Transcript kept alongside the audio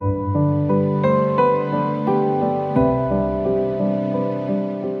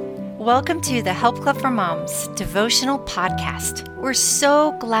Welcome to the Help Club for Moms Devotional Podcast. We're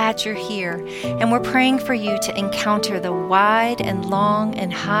so glad you're here, and we're praying for you to encounter the wide and long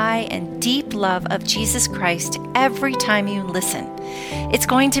and high and deep love of Jesus Christ every time you listen. It's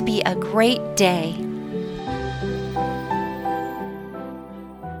going to be a great day.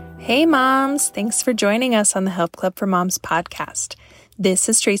 Hey moms, thanks for joining us on the Help Club for Moms podcast. This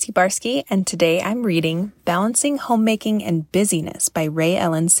is Tracy Barsky, and today I'm reading Balancing Homemaking and Busyness by Ray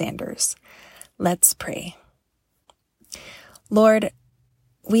Ellen Sanders. Let's pray. Lord,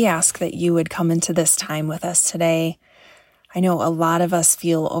 we ask that you would come into this time with us today. I know a lot of us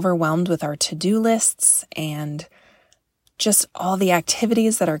feel overwhelmed with our to-do lists and just all the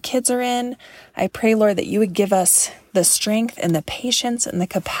activities that our kids are in. I pray, Lord, that you would give us the strength and the patience and the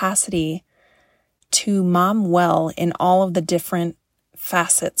capacity to mom well in all of the different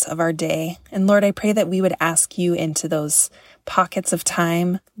facets of our day. And Lord, I pray that we would ask you into those pockets of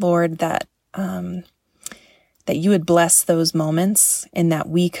time, Lord, that you would bless those moments and that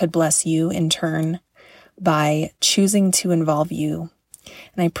we could bless you in turn by choosing to involve you.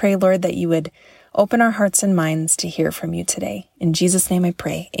 And I pray, Lord, that you would open our hearts and minds to hear from you today. In Jesus' name I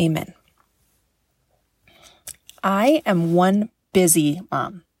pray, amen. I am one busy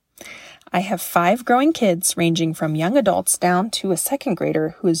mom. I have 5 growing kids ranging from young adults down to a second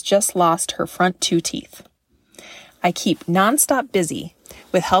grader who has just lost her front 2 teeth. I keep nonstop busy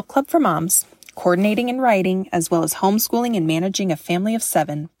with Help Club for Moms, coordinating and writing, as well as homeschooling and managing a family of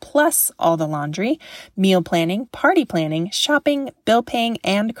 7, plus all the laundry, meal planning, party planning, shopping, bill paying,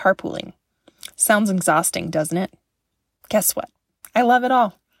 and carpooling. Sounds exhausting, doesn't it? Guess what? I love it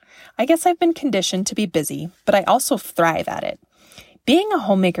all. I guess I've been conditioned to be busy, but I also thrive at it. Being a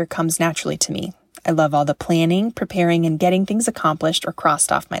homemaker comes naturally to me. I love all the planning, preparing, and getting things accomplished or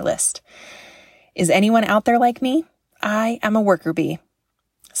crossed off my list. Is anyone out there like me? I am a worker bee.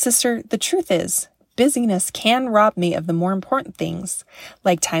 Sister, the truth is, busyness can rob me of the more important things,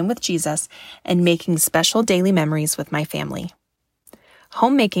 like time with Jesus and making special daily memories with my family.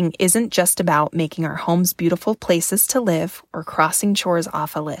 Homemaking isn't just about making our homes beautiful places to live or crossing chores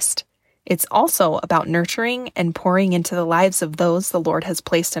off a list. It's also about nurturing and pouring into the lives of those the Lord has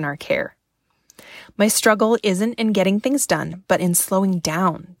placed in our care. My struggle isn't in getting things done, but in slowing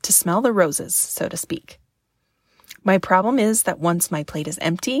down to smell the roses, so to speak. My problem is that once my plate is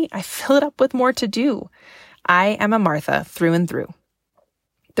empty, I fill it up with more to do. I am a Martha through and through.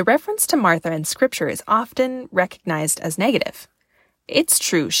 The reference to Martha in Scripture is often recognized as negative. It's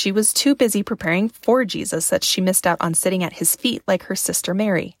true, she was too busy preparing for Jesus that she missed out on sitting at his feet like her sister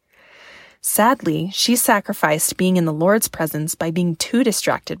Mary. Sadly, she sacrificed being in the Lord's presence by being too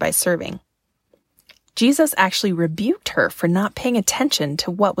distracted by serving. Jesus actually rebuked her for not paying attention to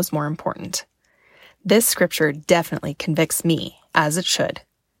what was more important. This scripture definitely convicts me, as it should.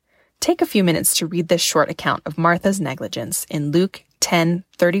 Take a few minutes to read this short account of Martha's negligence in Luke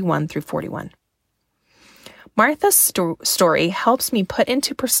 10:31 through 41. Martha's story helps me put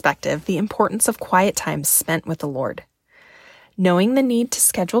into perspective the importance of quiet time spent with the Lord. Knowing the need to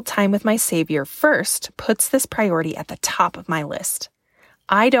schedule time with my Savior first puts this priority at the top of my list.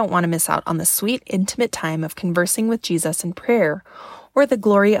 I don't want to miss out on the sweet, intimate time of conversing with Jesus in prayer or the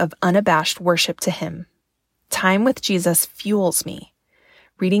glory of unabashed worship to Him. Time with Jesus fuels me.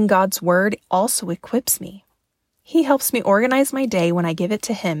 Reading God's Word also equips me. He helps me organize my day when I give it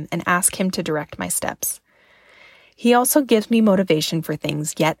to Him and ask Him to direct my steps. He also gives me motivation for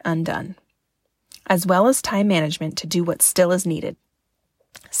things yet undone, as well as time management to do what still is needed.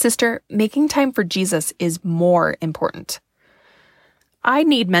 Sister, making time for Jesus is more important. I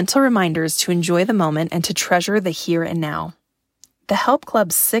need mental reminders to enjoy the moment and to treasure the here and now. The Help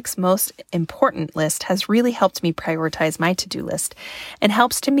Club's 6 most important list has really helped me prioritize my to-do list and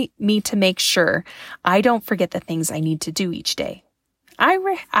helps me to make sure I don't forget the things I need to do each day.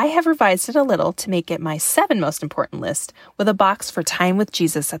 I have revised it a little to make it my 7 most important list with a box for time with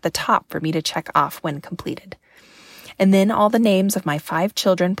Jesus at the top for me to check off when completed. And then all the names of my 5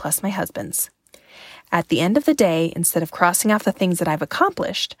 children plus my husband's. At the end of the day, instead of crossing off the things that I've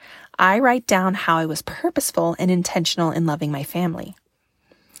accomplished, I write down how I was purposeful and intentional in loving my family.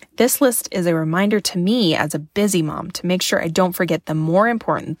 This list is a reminder to me as a busy mom to make sure I don't forget the more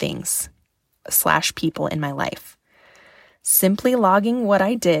important things / people in my life. Simply logging what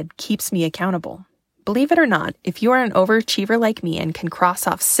I did keeps me accountable. Believe it or not, if you are an overachiever like me and can cross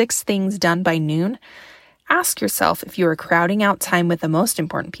off 6 things done by noon, ask yourself if you are crowding out time with the most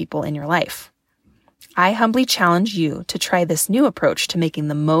important people in your life. I humbly challenge you to try this new approach to making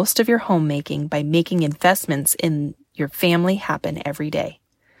the most of your homemaking by making investments in your family happen every day.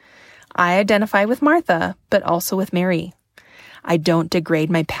 I identify with Martha, but also with Mary. I don't degrade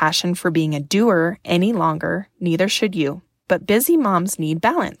my passion for being a doer any longer, neither should you. But busy moms need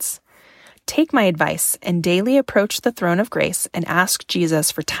balance. Take my advice and daily approach the throne of grace and ask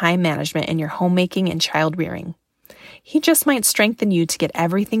Jesus for time management in your homemaking and child rearing. He just might strengthen you to get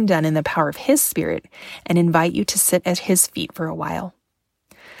everything done in the power of His Spirit and invite you to sit at His feet for a while.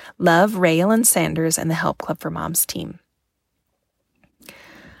 Love, Rael and Sanders and the Help Club for Moms team.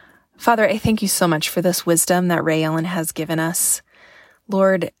 Father, I thank you so much for this wisdom that Rael has given us.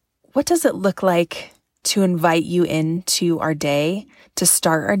 Lord, what does it look like to invite you into our day, to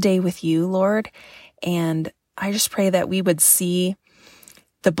start our day with you, Lord? And I just pray that we would see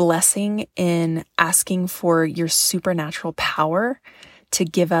the blessing in asking for your supernatural power to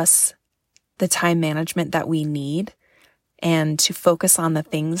give us the time management that we need and to focus on the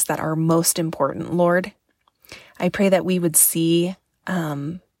things that are most important, Lord. I pray that we would see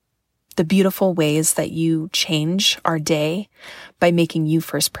the beautiful ways that you change our day by making you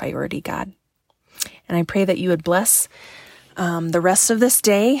first priority, God. And I pray that you would bless the rest of this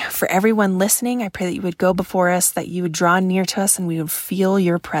day for everyone listening. I pray that you would go before us, that you would draw near to us, and we would feel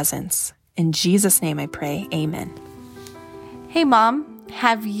your presence. In Jesus' name I pray, amen. Hey Mom,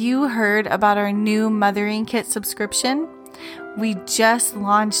 have you heard about our new Mothering Kit subscription? We just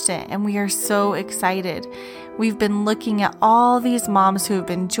launched it and we are so excited. We've been looking at all these moms who have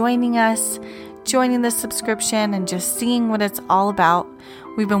been joining us, joining the subscription and just seeing what it's all about.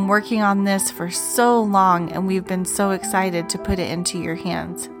 We've been working on this for so long and we've been so excited to put it into your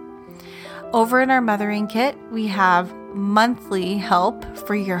hands. Over in our Mothering Kit, we have monthly help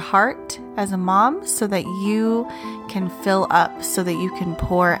for your heart as a mom so that you can fill up, so that you can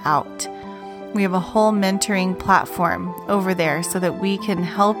pour out. We have a whole mentoring platform over there so that we can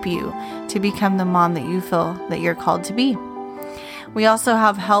help you to become the mom that you feel that you're called to be. We also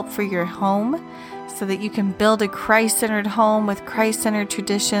have help for your home so that you can build a Christ-centered home with Christ-centered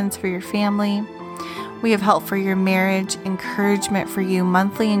traditions for your family. We have help for your marriage, encouragement for you,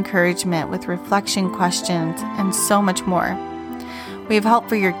 monthly encouragement with reflection questions, and so much more. We have help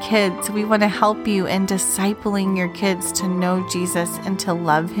for your kids. We want to help you in discipling your kids to know Jesus and to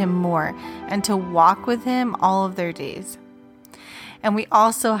love Him more and to walk with Him all of their days. And we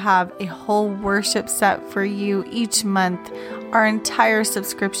also have a whole worship set for you each month. Our entire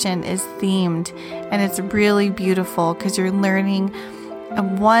subscription is themed and it's really beautiful because you're learning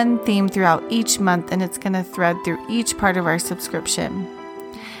one theme throughout each month and it's going to thread through each part of our subscription.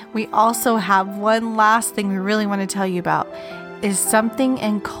 We also have one last thing we really want to tell you about is something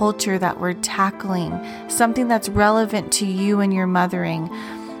in culture that we're tackling, something that's relevant to you and your mothering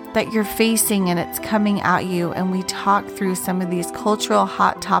that you're facing and it's coming at you. And we talk through some of these cultural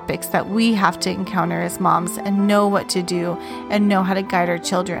hot topics that we have to encounter as moms and know what to do and know how to guide our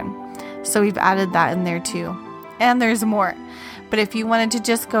children. So we've added that in there too. And there's more. But if you wanted to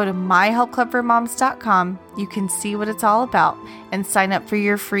just go to myhelpclubformoms.com, you can see what it's all about and sign up for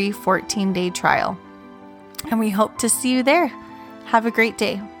your free 14-day trial. And we hope to see you there. Have a great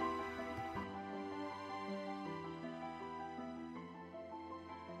day.